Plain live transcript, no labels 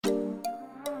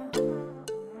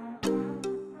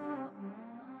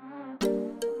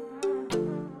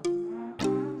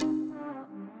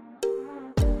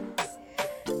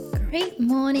Great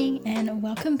morning and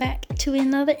welcome back to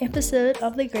another episode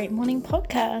of the Great Morning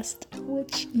Podcast,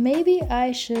 which maybe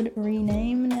I should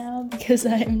rename now because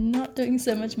I'm not doing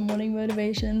so much morning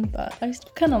motivation, but I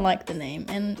still kind of like the name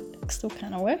and it still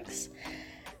kind of works.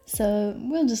 So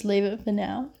we'll just leave it for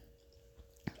now.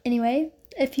 Anyway,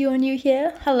 if you are new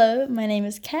here, hello, my name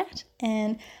is Kat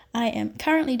and I am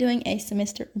currently doing a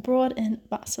semester abroad in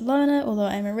Barcelona, although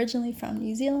I'm originally from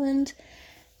New Zealand.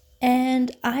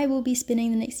 And I will be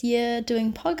spending the next year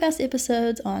doing podcast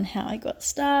episodes on how I got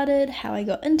started, how I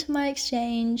got into my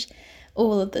exchange,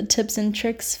 all of the tips and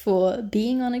tricks for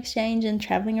being on exchange and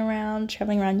traveling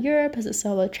around Europe as a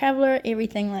solo traveler,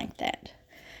 everything like that.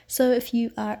 So if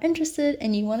you are interested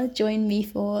and you want to join me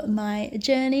for my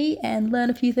journey and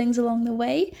learn a few things along the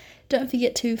way, don't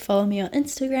forget to follow me on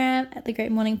Instagram at The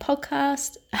Great Morning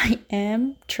Podcast. I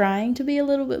am trying to be a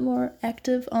little bit more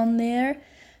active on there.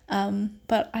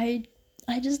 But I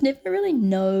just never really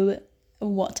know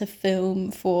what to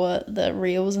film for the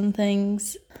reels and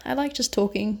things. I like just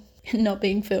talking and not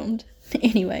being filmed.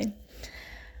 Anyway,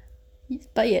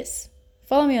 but yes,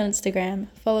 follow me on Instagram.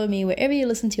 Follow me wherever you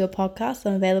listen to your podcast.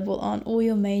 I'm available on all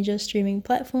your major streaming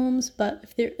platforms. But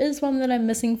if there is one that I'm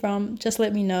missing from, just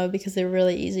let me know because they're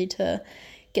really easy to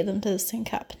get them to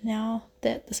sync up now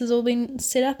that this has all been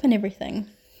set up and everything.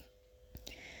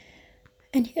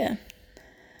 And yeah.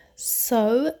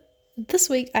 So this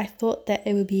week I thought that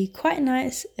it would be quite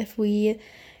nice if we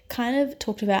kind of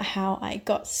talked about how I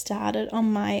got started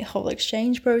on my whole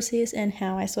exchange process and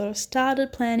how I sort of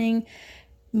started planning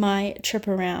my trip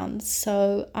around.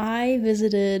 So I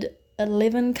visited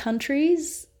 11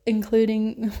 countries,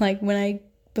 including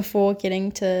before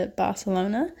getting to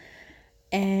Barcelona,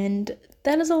 and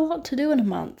that is a lot to do in a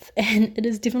month, and it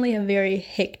is definitely a very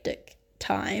hectic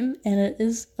time, and it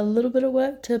is a little bit of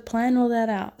work to plan all that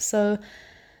out. So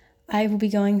I will be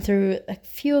going through a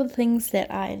few of the things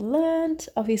that I learned.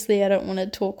 Obviously I don't want to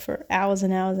talk for hours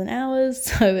and hours and hours,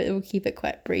 so it will keep it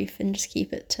quite brief and just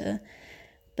keep it to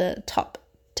the top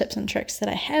tips and tricks that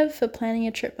I have for planning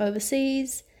a trip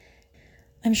overseas.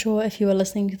 I'm sure if you are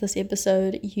listening to this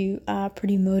episode you are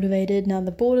pretty motivated now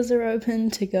the borders are open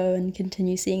to go and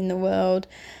continue seeing the world.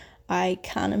 I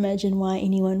can't imagine why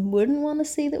anyone wouldn't want to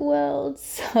see the world,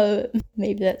 so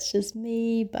maybe that's just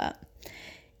me, but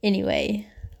anyway,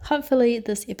 hopefully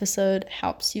this episode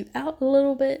helps you out a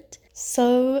little bit.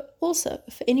 So also,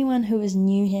 for anyone who is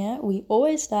new here, we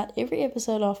always start every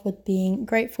episode off with being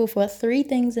grateful for 3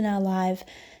 things in our life.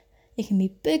 It can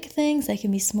be big things, they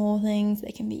can be small things,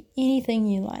 they can be anything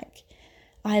you like.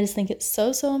 I just think it's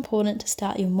so important to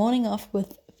start your morning off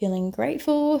with feeling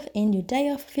grateful, end your day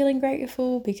off feeling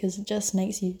grateful, because it just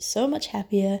makes you so much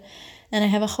happier. And I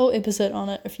have a whole episode on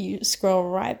it if you scroll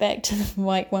right back to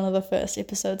one of the first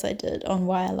episodes I did on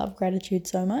why I love gratitude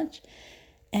so much,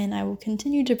 and I will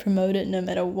continue to promote it no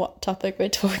matter what topic we're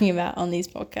talking about on these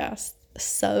podcasts.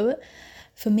 So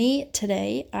for me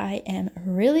today, I am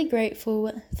really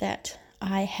grateful that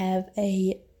I have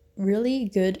a really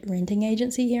good renting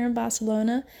agency here in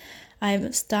Barcelona.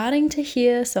 I'm starting to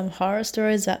hear some horror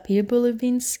stories that people have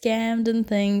been scammed and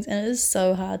things, and it is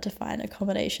so hard to find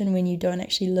accommodation when you don't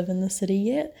actually live in the city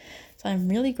yet. So I'm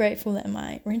really grateful that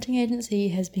my renting agency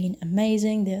has been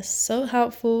amazing. They're so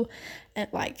helpful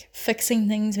at fixing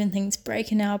things when things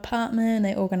break in our apartment.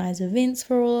 They organize events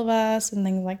for all of us and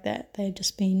things like that. They've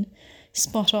just been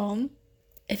spot on.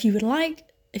 If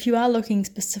you are looking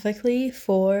specifically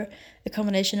for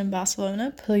accommodation in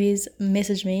Barcelona, please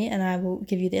message me and I will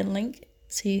give you their link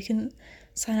so you can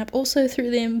sign up also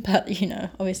through them. But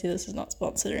obviously this is not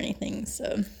sponsored or anything,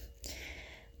 so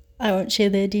I won't share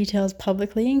their details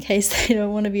publicly in case they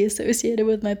don't want to be associated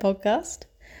with my podcast.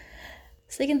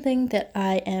 Second thing that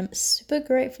I am super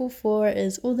grateful for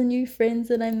is all the new friends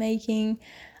that I'm making.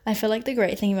 I feel like the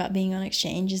great thing about being on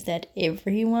exchange is that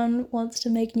everyone wants to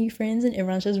make new friends and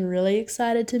everyone's just really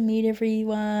excited to meet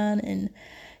everyone. And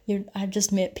I've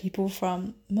just met people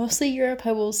from mostly Europe,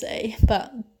 I will say,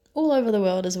 but all over the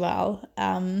world as well.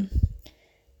 And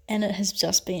it has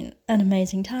just been an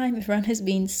amazing time. Everyone has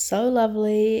been so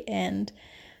lovely and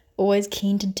always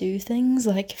keen to do things.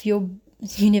 If you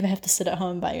never have to sit at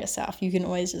home by yourself. You can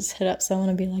always just hit up someone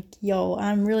and be like, yo,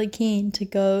 I'm really keen to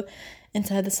go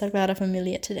inside the Sagrada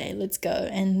Familia today, let's go.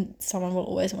 And someone will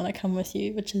always want to come with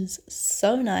you, which is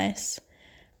so nice.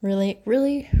 Really,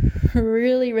 really,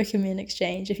 really recommend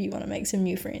exchange if you want to make some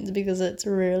new friends because it's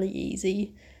really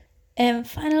easy. And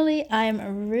finally,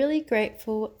 I'm really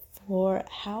grateful for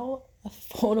how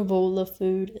affordable the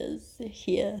food is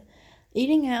here.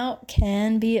 Eating out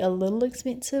can be a little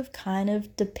expensive, kind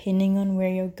of depending on where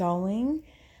you're going.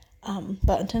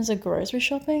 But in terms of grocery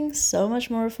shopping, so much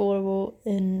more affordable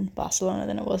in Barcelona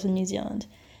than it was in New Zealand.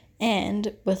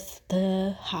 And with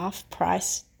the half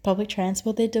price public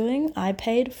transport they're doing, I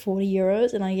paid 40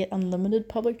 euros and I get unlimited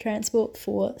public transport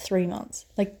for 3 months.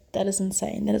 Like, that is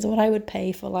insane. That is what I would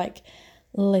pay for like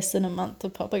less than a month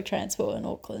of public transport in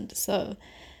Auckland. So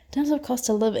in terms of cost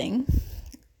of living,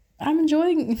 I'm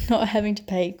enjoying not having to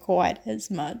pay quite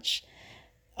as much.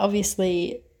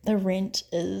 Obviously, the rent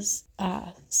is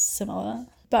similar,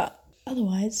 but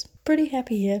otherwise, pretty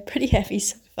happy here, pretty happy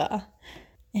so far.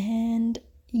 And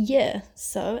yeah,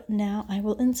 so now I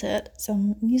will insert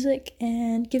some music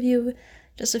and give you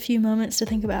just a few moments to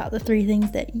think about the 3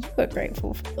 things that you are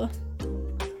grateful for.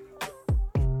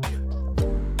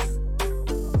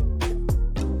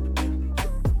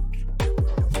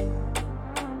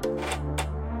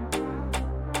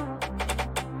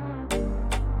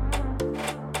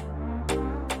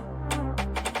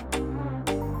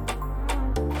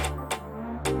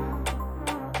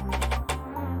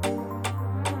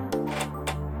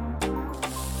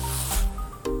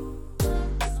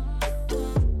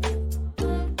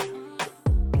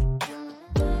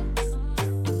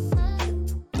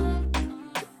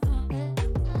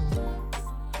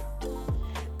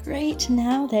 Great,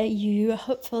 now that you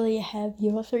hopefully have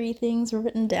your 3 things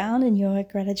written down in your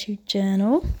gratitude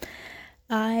journal,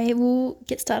 I will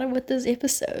get started with this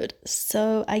episode.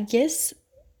 So I guess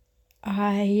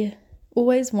I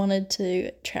always wanted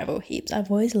to travel heaps. I've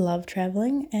always loved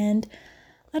traveling, and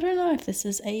I don't know if this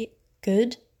is a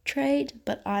good trait,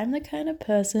 but I'm the kind of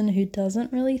person who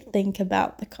doesn't really think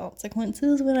about the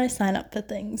consequences when I sign up for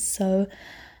things. So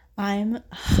I'm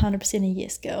 100% a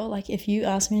yes girl. Like, if you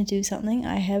ask me to do something,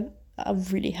 I have a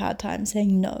really hard time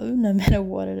saying no matter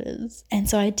what it is. And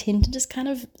so I tend to just kind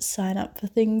of sign up for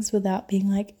things without being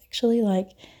like, actually,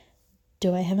 like,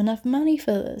 do I have enough money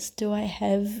for this? Do I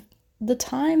have the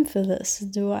time for this?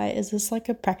 Is this like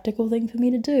a practical thing for me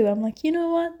to do? I'm like, you know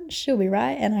what? She'll be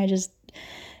right. And I just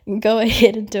go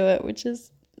ahead and do it, which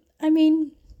is, I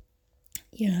mean,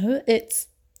 it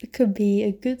could be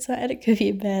a good side, it could be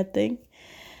a bad thing.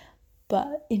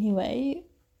 But anyway,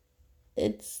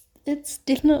 it's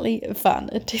definitely fun.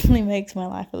 It definitely makes my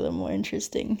life a little more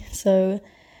interesting. So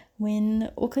when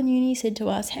Auckland Uni said to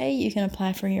us, hey, you can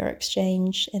apply for your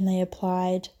exchange, and they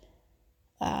applied,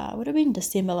 would have been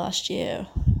December last year.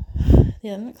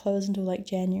 Yeah, didn't close until like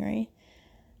January.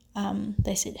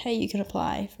 They said, hey, you can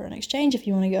apply for an exchange if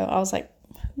you want to go. I was like,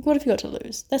 what have you got to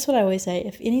lose? That's what I always say.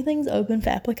 If anything's open for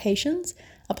applications,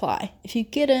 apply. If you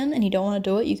get in and you don't want to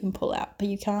do it, you can pull out, but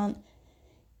you can't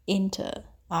enter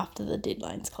after the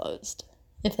deadline's closed,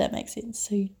 if that makes sense.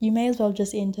 So you may as well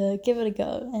just enter, give it a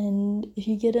go, and if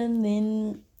you get in,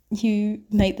 then you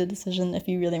make the decision if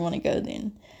you really want to go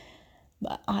then.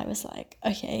 But I was like,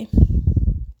 okay,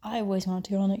 I always wanted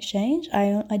to go on exchange.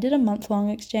 I did a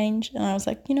month-long exchange, and I was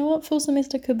like, you know what, full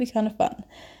semester could be kind of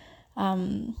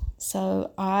fun.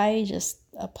 So I just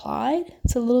applied.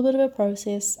 It's a little bit of a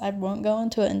process. I won't go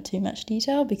into it in too much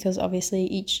detail because obviously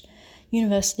each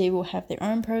university will have their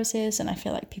own process, and I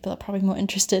feel like people are probably more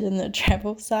interested in the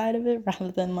travel side of it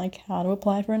rather than like how to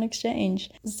apply for an exchange.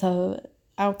 So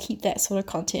I'll keep that sort of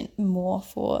content more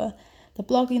for the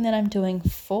blogging that I'm doing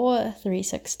for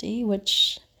 360,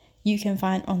 which you can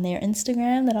find on their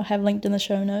Instagram that I'll have linked in the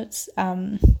show notes.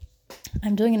 I'm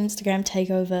doing an Instagram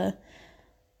takeover.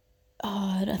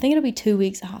 I think it'll be 2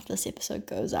 weeks after this episode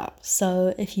goes up.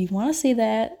 So if you want to see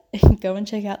that, go and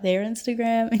check out their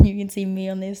Instagram, and you can see me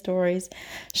on their stories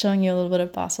showing you a little bit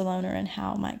of Barcelona and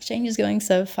how my exchange is going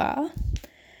so far.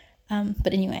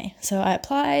 But anyway, so I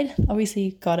applied,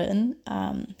 obviously got in,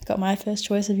 got my first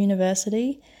choice of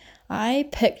university. I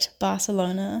picked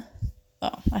Barcelona.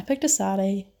 I picked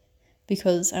ESADE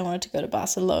because I wanted to go to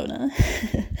Barcelona.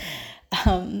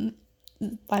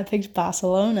 I picked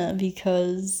Barcelona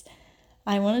because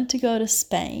I wanted to go to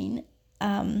Spain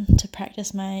to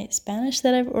practice my Spanish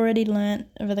that I've already learnt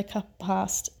over the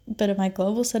past bit of my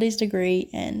global studies degree,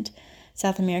 and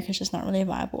South America is just not really a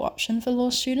viable option for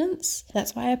law students.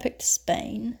 That's why I picked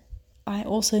Spain. I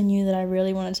also knew that I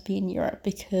really wanted to be in Europe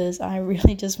because I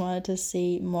really just wanted to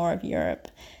see more of Europe.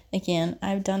 Again,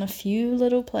 I've done a few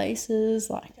little places,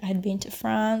 like I'd been to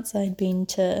France, I'd been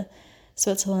to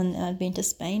Switzerland, and I'd been to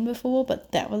Spain before,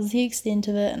 but that was the extent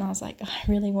of it. And I was like, I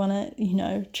really want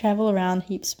to, travel around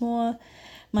heaps more.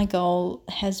 My goal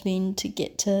has been to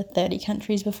get to 30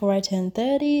 countries before I turn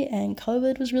 30, and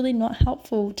COVID was really not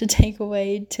helpful to take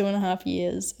away 2.5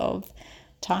 years of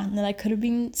time that I could have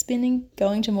been spending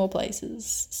going to more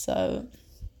places. So,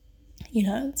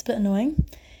 it's a bit annoying.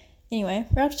 Anyway,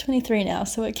 we're up to 23 now,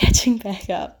 so we're catching back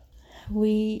up.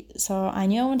 So I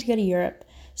knew I wanted to go to Europe.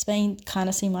 Spain kind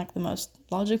of seemed like the most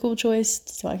logical choice,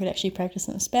 so I could actually practice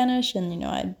in Spanish, and, you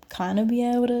know, I'd kind of be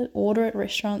able to order at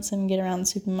restaurants and get around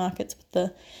the supermarkets with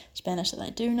the Spanish that I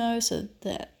do know, so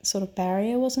that sort of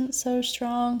barrier wasn't so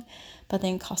strong. But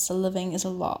then cost of living is a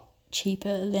lot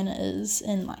cheaper than it is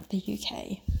in like the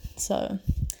UK. So,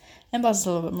 and plus it's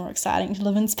a little bit more exciting to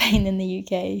live in Spain than the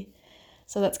UK.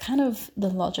 So that's kind of the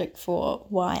logic for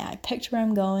why I picked where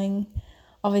I'm going.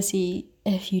 Obviously,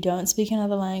 if you don't speak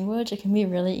another language, it can be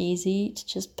really easy to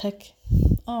just pick,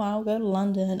 oh, I'll go to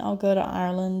London, I'll go to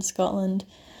Ireland, Scotland,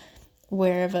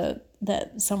 wherever,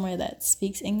 that somewhere that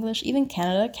speaks English. Even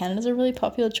Canada. Canada's a really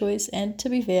popular choice, and to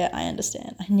be fair, I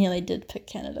understand. I nearly did pick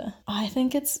Canada. I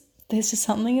think there's just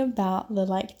something about the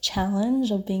like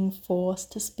challenge of being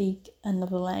forced to speak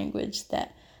another language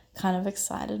that kind of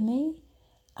excited me.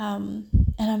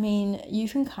 And I mean, you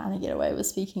can kind of get away with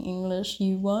speaking English.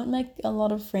 You won't make a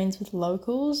lot of friends with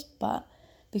locals, but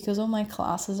because all my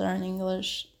classes are in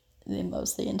English, they're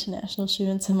mostly international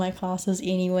students in my classes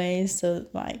anyway, so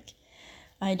like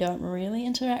I don't really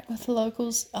interact with the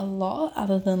locals a lot,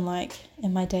 other than like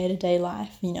in my day-to-day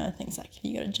life, you know, things like if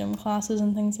you go to gym classes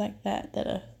and things like that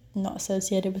are not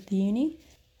associated with the uni.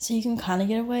 So you can kind of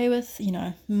get away with, you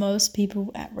know, most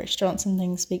people at restaurants and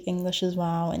things speak English as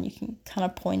well, and you can kind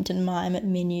of point and mime at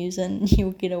menus and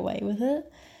you'll get away with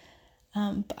it.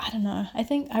 But I don't know. I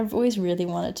think I've always really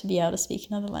wanted to be able to speak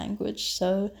another language.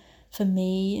 So for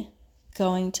me,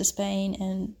 going to Spain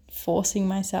and forcing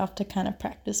myself to kind of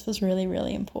practice was really,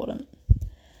 really important.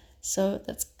 So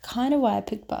that's kind of why I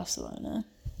picked Barcelona.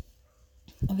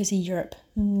 Obviously, Europe,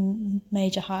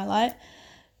 major highlight.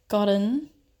 Got in,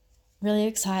 really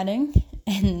exciting,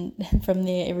 and from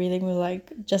there everything was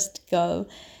like just go.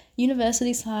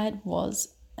 University side was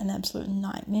an absolute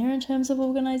nightmare in terms of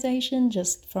organisation,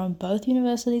 just from both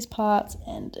universities' parts,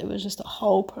 and it was just a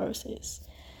whole process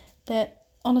that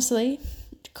honestly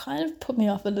kind of put me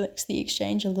off at the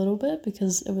exchange a little bit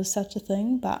because it was such a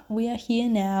thing. But we are here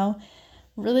now.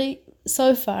 Really,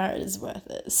 so far it is worth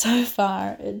it. So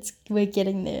far we're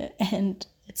getting there, and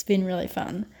it's been really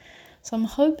fun. So I'm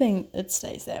hoping it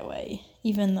stays that way,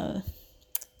 even though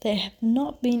there have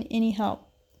not been any help.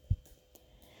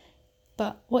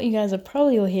 But what you guys are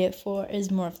probably all here for is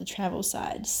more of the travel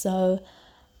side. So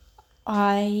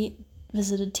I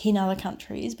visited 10 other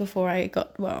countries before I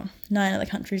got, 9 other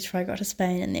countries before I got to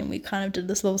Spain, and then we kind of did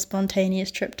this little spontaneous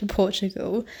trip to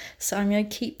Portugal. So I'm going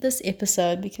to keep this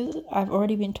episode, because I've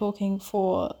already been talking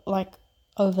for like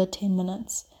over 10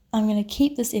 minutes. I'm going to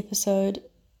keep this episode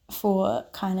for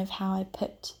kind of how I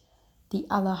picked the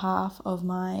other half of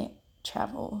my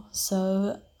travel.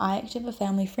 So I actually have a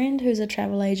family friend who's a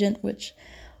travel agent, which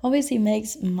obviously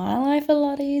makes my life a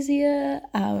lot easier.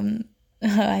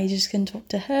 I just can talk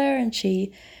to her, and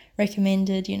she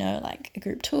recommended, you know, like a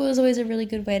group tour is always a really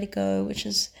good way to go, which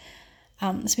is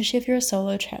especially if you're a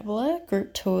solo traveler.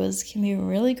 Group tours can be a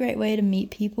really great way to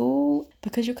meet people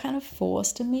because you're kind of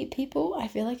forced to meet people. I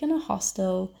feel like in a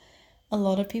hostel, a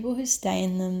lot of people who stay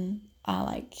in them are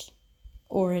like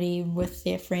already with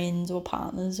their friends or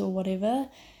partners or whatever,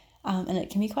 and it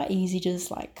can be quite easy to just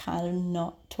like kind of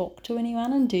not talk to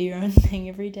anyone and do your own thing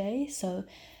every day. So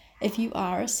if you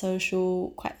are a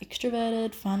social, quite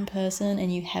extroverted, fun person,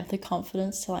 and you have the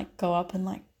confidence to like go up and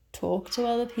like talk to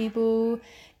other people,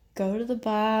 go to the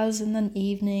bars in the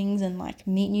evenings and like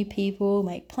meet new people,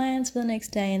 make plans for the next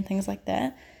day and things like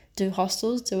that, do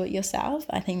hostels, do it yourself.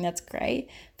 I think that's great.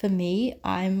 For me,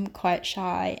 I'm quite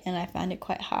shy, and I find it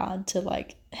quite hard to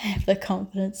like have the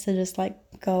confidence to just like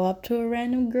go up to a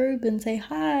random group and say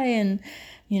hi and,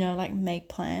 you know, like make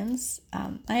plans.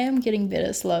 I am getting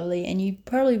better slowly, and you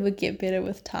probably would get better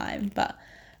with time, but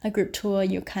a group tour,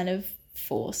 you're kind of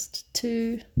forced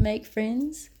to make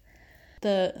friends.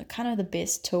 The kind of the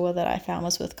best tour that I found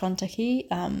was with Contachy.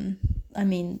 I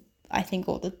mean, I think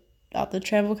all the other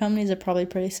travel companies are probably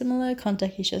pretty similar.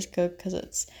 Contachy's just good because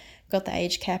it's got the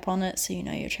age cap on it, so you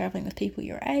know you're traveling with people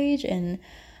your age, and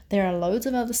there are loads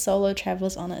of other solo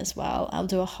travelers on it as well. I'll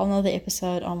do a whole nother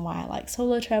episode on why I like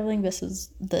solo traveling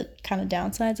versus the kind of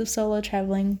downsides of solo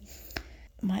traveling.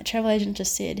 My travel agent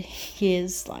just said,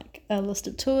 here's like a list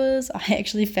of tours. I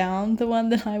actually found the one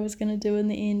that I was going to do in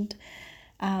the end.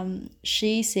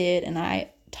 She said, and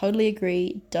I totally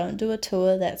agree, don't do a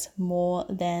tour that's more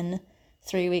than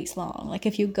 3 weeks long. Like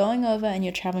if you're going over and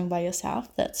you're traveling by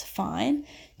yourself, that's fine.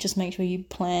 Just make sure you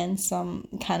plan some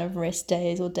kind of rest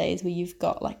days or days where you've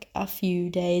got like a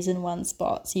few days in one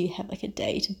spot, so you have like a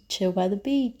day to chill by the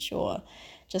beach, or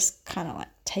just kind of like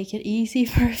take it easy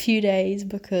for a few days,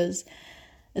 because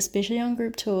especially on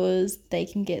group tours, they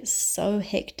can get so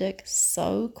hectic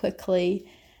so quickly,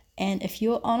 And if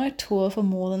you're on a tour for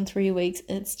more than 3 weeks,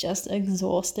 it's just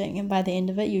exhausting. And by the end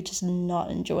of it, you're just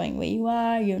not enjoying where you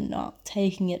are. You're not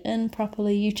taking it in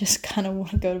properly. You just kind of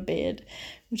want to go to bed,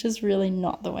 which is really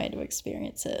not the way to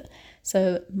experience it.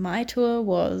 So my tour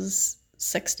was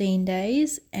 16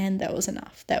 days, and that was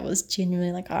enough. That was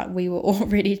genuinely like we were all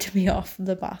ready to be off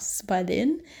the bus by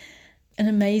then. An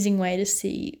amazing way to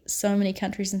see so many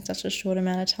countries in such a short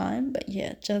amount of time, but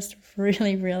yeah, just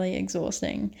really, really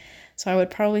exhausting. So I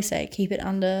would probably say keep it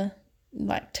under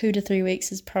like 2 to 3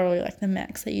 weeks is probably like the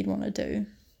max that you'd want to do.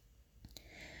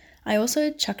 I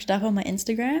also chucked it up on my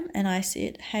Instagram and I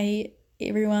said, hey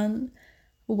everyone,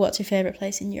 what's your favorite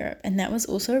place in Europe? And that was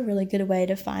also a really good way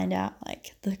to find out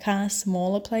like the kind of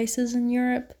smaller places in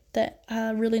Europe that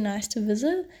are really nice to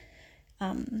visit.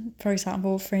 For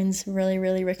example, friends really,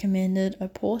 really recommended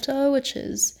Oporto, which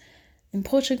is in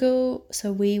Portugal.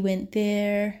 So we went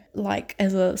there like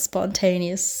as a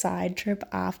spontaneous side trip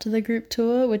after the group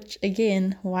tour, which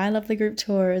again, why I love the group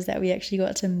tour is that we actually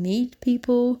got to meet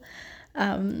people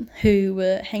who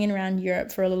were hanging around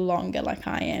Europe for a little longer like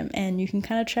I am, and you can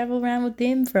kind of travel around with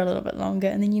them for a little bit longer,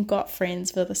 and then you've got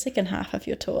friends for the second half of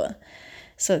your tour.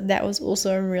 So that was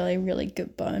also a really, really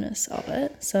good bonus of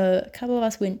it. So a couple of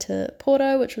us went to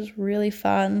Porto, which was really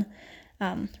fun.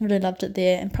 Really loved it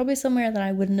there, and probably somewhere that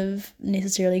I wouldn't have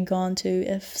necessarily gone to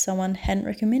if someone hadn't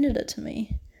recommended it to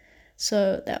me.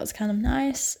 So that was kind of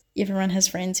nice. Everyone has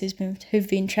friends who've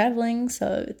been traveling,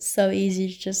 so it's so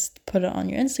easy to just put it on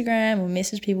your Instagram or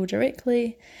message people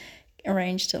directly.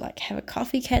 Arrange to like have a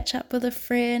coffee catch up with a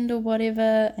friend or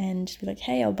whatever, and just be like,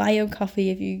 hey, I'll buy you a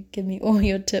coffee if you give me all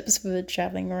your tips for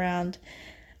traveling around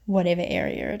whatever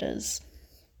area it is.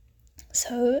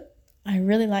 So I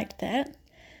really liked that.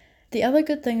 The other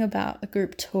good thing about a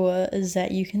group tour is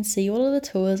that you can see all of the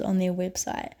tours on their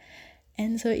website.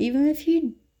 And so even if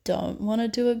you don't want to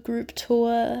do a group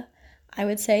tour, I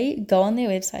would say go on their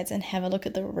websites and have a look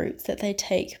at the routes that they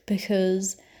take,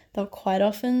 because they'll quite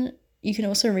often, you can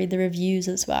also read the reviews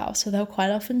as well. So they'll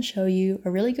quite often show you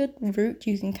a really good route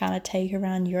you can kind of take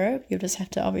around Europe. You'll just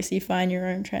have to obviously find your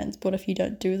own transport if you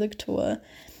don't do the tour.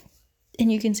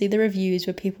 And you can see the reviews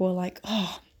where people are like,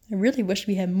 oh, I really wish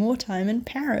we had more time in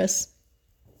Paris.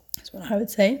 That's what I would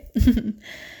say.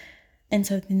 And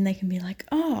so then they can be like,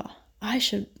 oh, I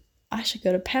should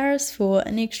go to Paris for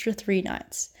an extra 3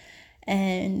 nights.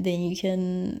 And then you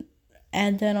can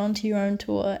add that onto your own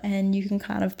tour and you can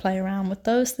kind of play around with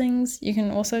those things. You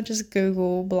can also just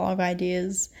Google blog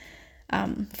ideas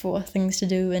for things to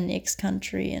do in X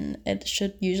country, and it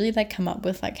should usually like come up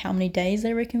with like how many days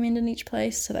they recommend in each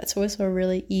place. So that's also a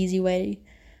really easy way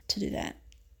to do that.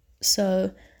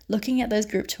 So looking at those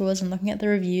group tours and looking at the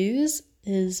reviews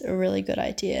is a really good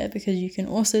idea, because you can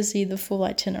also see the full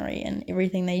itinerary and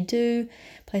everything they do,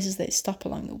 places they stop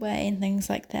along the way and things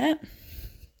like that.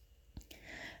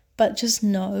 But just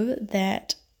know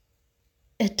that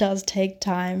it does take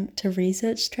time to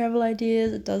research travel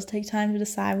ideas. It does take time to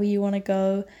decide where you want to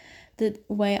go. The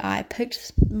way I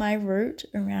picked my route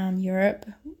around Europe,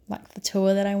 like the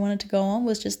tour that I wanted to go on,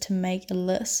 was just to make a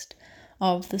list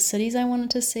of the cities I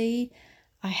wanted to see.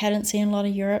 I hadn't seen a lot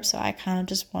of Europe, so I kind of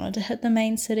just wanted to hit the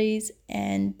main cities,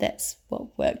 and that's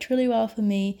what worked really well for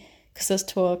me, because this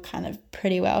tour kind of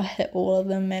pretty well hit all of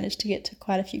them, managed to get to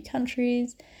quite a few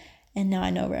countries, and now I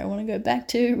know where I want to go back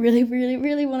to. Really, really,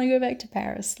 really want to go back to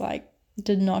Paris. Like,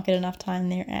 did not get enough time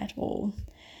there at all.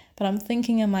 But I'm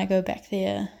thinking I might go back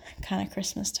there kind of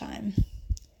Christmas time.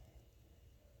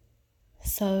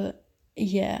 So,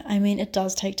 yeah, I mean, it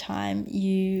does take time.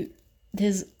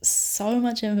 There's so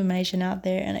much information out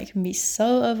there and it can be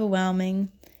so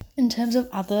overwhelming. In terms of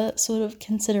other sort of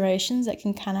considerations that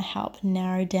can kind of help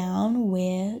narrow down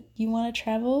where you want to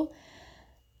travel,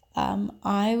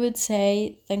 I would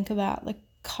say think about the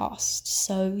cost.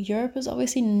 So Europe is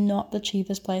obviously not the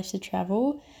cheapest place to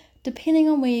travel. Depending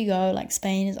on where you go, like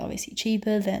Spain is obviously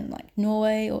cheaper than like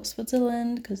Norway or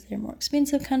Switzerland because they're more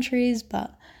expensive countries,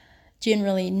 but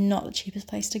generally not the cheapest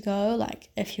place to go. Like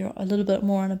if you're a little bit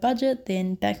more on a budget,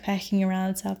 then backpacking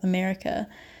around South America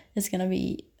is going to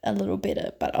be a little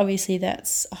better. But obviously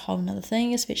that's a whole nother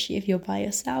thing, especially if you're by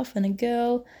yourself and a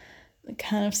girl. It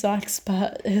kind of sucks,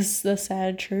 but it's the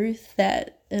sad truth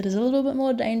that it is a little bit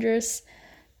more dangerous.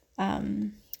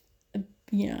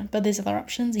 But there's other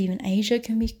options. Even Asia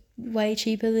can be way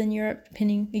cheaper than Europe,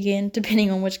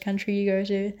 depending on which country you go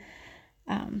to.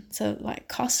 So like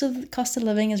cost of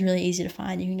living is really easy to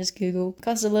find. You can just Google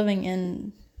cost of living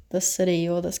in this city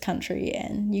or this country,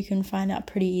 and you can find out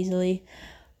pretty easily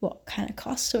what kind of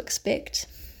costs to expect.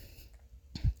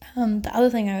 The other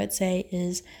thing I would say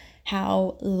is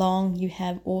how long you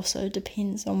have also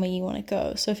depends on where you want to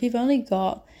go. So if you've only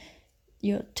got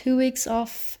your 2 weeks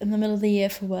off in the middle of the year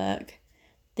for work,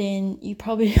 then you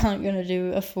probably aren't going to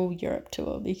do a full Europe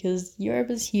tour, because Europe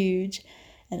is huge,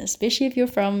 and especially if you're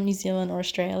from New Zealand or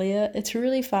Australia, it's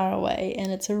really far away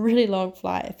and it's a really long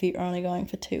flight if you're only going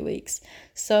for 2 weeks.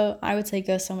 So I would say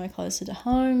go somewhere closer to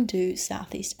home, do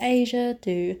Southeast Asia,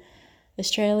 do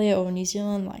Australia or New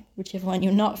Zealand, like whichever one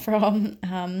you're not from,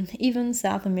 even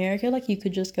South America. Like you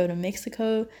could just go to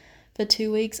Mexico for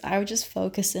 2 weeks. I would just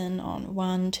focus in on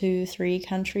 1, 2, 3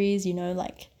 countries,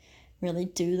 like really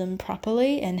do them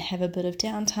properly and have a bit of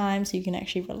downtime so you can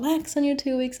actually relax on your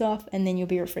 2 weeks off, and then you'll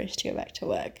be refreshed to go back to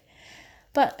work.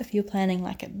 But if you're planning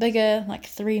like a bigger, like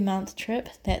 3-month trip,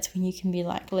 that's when you can be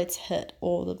like, let's hit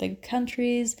all the big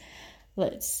countries,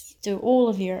 let's do all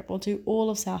of Europe, we'll do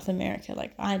all of South America.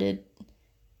 Like I did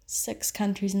 6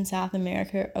 countries in South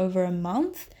America over a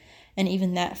month, and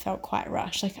even that felt quite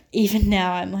rushed. Like even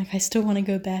now I'm like, I still want to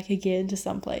go back again to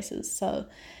some places. So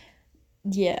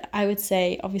yeah, I would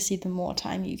say obviously the more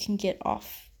time you can get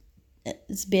off,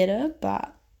 it's better.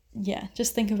 But yeah,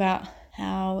 just think about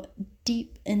how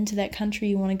deep into that country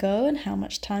you want to go and how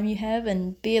much time you have,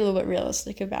 and be a little bit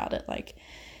realistic about it. Like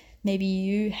maybe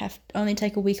you have only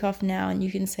take a week off now and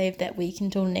you can save that week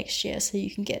until next year, so you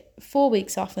can get 4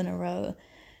 weeks off in a row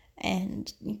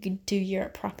and you could do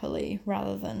Europe properly,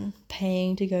 rather than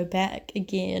paying to go back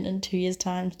again in 2 years'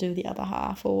 time to do the other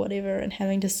half or whatever, and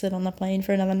having to sit on the plane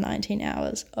for another 19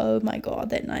 hours. Oh my god,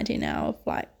 that 19-hour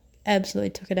flight absolutely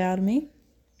took it out of me.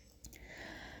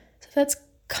 So that's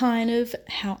kind of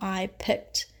how I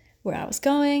picked where I was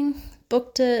going,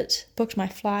 booked my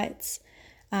flights,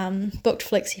 booked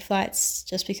flexi flights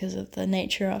just because of the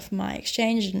nature of my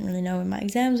exchange. I didn't really know when my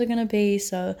exams are going to be,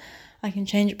 so I can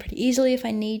change it pretty easily if I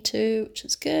need to, which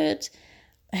is good.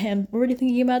 I am already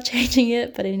thinking about changing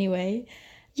it, but anyway,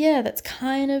 yeah, that's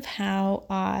kind of how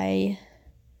I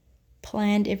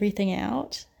planned everything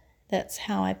out. That's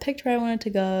how I picked where I wanted to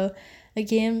go.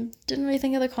 Again, didn't really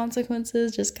think of the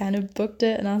consequences, just kind of booked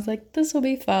it, and I was like, this will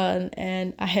be fun.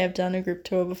 And I have done a group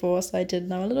tour before, so I did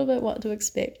know a little bit what to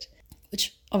expect,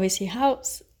 which obviously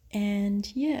helps.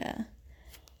 And yeah,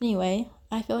 anyway,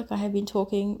 I feel like I have been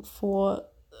talking for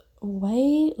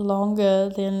way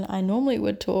longer than I normally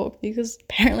would talk, because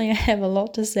apparently I have a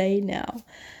lot to say now.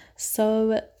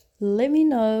 So let me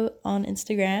know on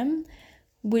Instagram,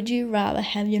 would you rather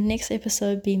have your next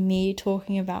episode be me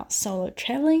talking about solo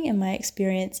traveling and my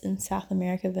experience in South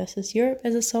America versus Europe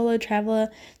as a solo traveler,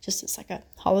 just as like a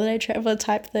holiday traveler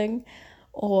type thing,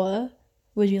 or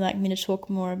would you like me to talk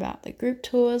more about the group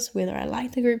tours, whether I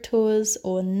like the group tours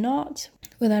or not,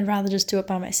 whether I'd rather just do it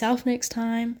by myself next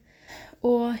time?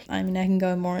 Or, I can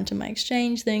go more into my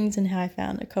exchange things and how I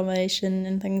found accommodation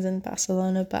and things in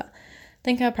Barcelona, but I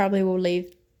think I probably will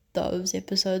leave those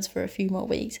episodes for a few more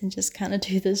weeks and just kind of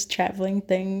do this traveling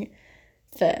thing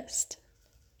first.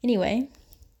 Anyway,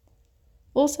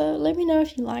 also let me know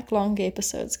if you like longer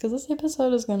episodes, because this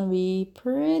episode is going to be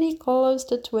pretty close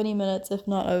to 20 minutes, if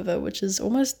not over, which is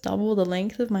almost double the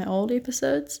length of my old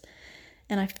episodes,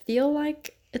 and I feel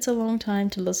like it's a long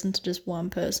time to listen to just one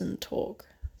person talk.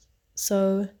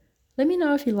 So let me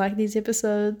know if you like these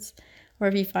episodes or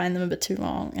if you find them a bit too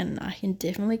long, and I can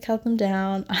definitely cut them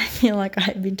down. I feel like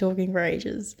I've been talking for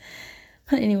ages.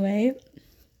 But anyway,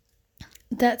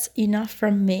 that's enough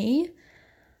from me.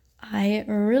 I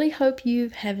really hope you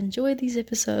have enjoyed these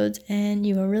episodes and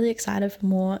you are really excited for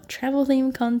more travel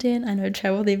themed content. I know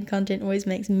travel themed content always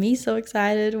makes me so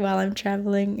excited while I'm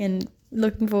traveling and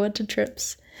looking forward to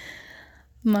trips.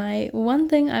 My one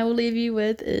thing I will leave you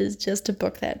with is just to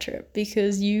book that trip,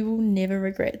 because you will never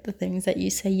regret the things that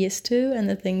you say yes to and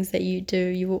the things that you do.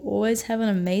 You will always have an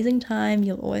amazing time.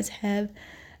 You'll always have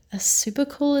a super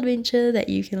cool adventure that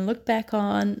you can look back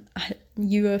on.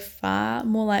 You are far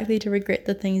more likely to regret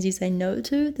the things you say no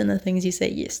to than the things you say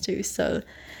yes to. So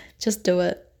just do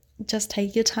it. Just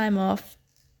take your time off.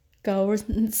 Go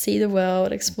and see the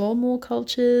world, explore more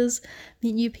cultures,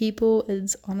 meet new people.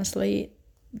 It's honestly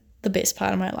the best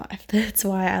part of my life. That's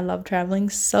why I love traveling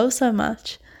so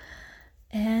much.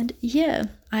 And yeah,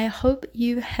 I hope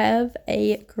you have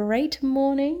a great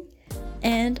morning,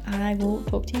 and I will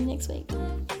talk to you next week.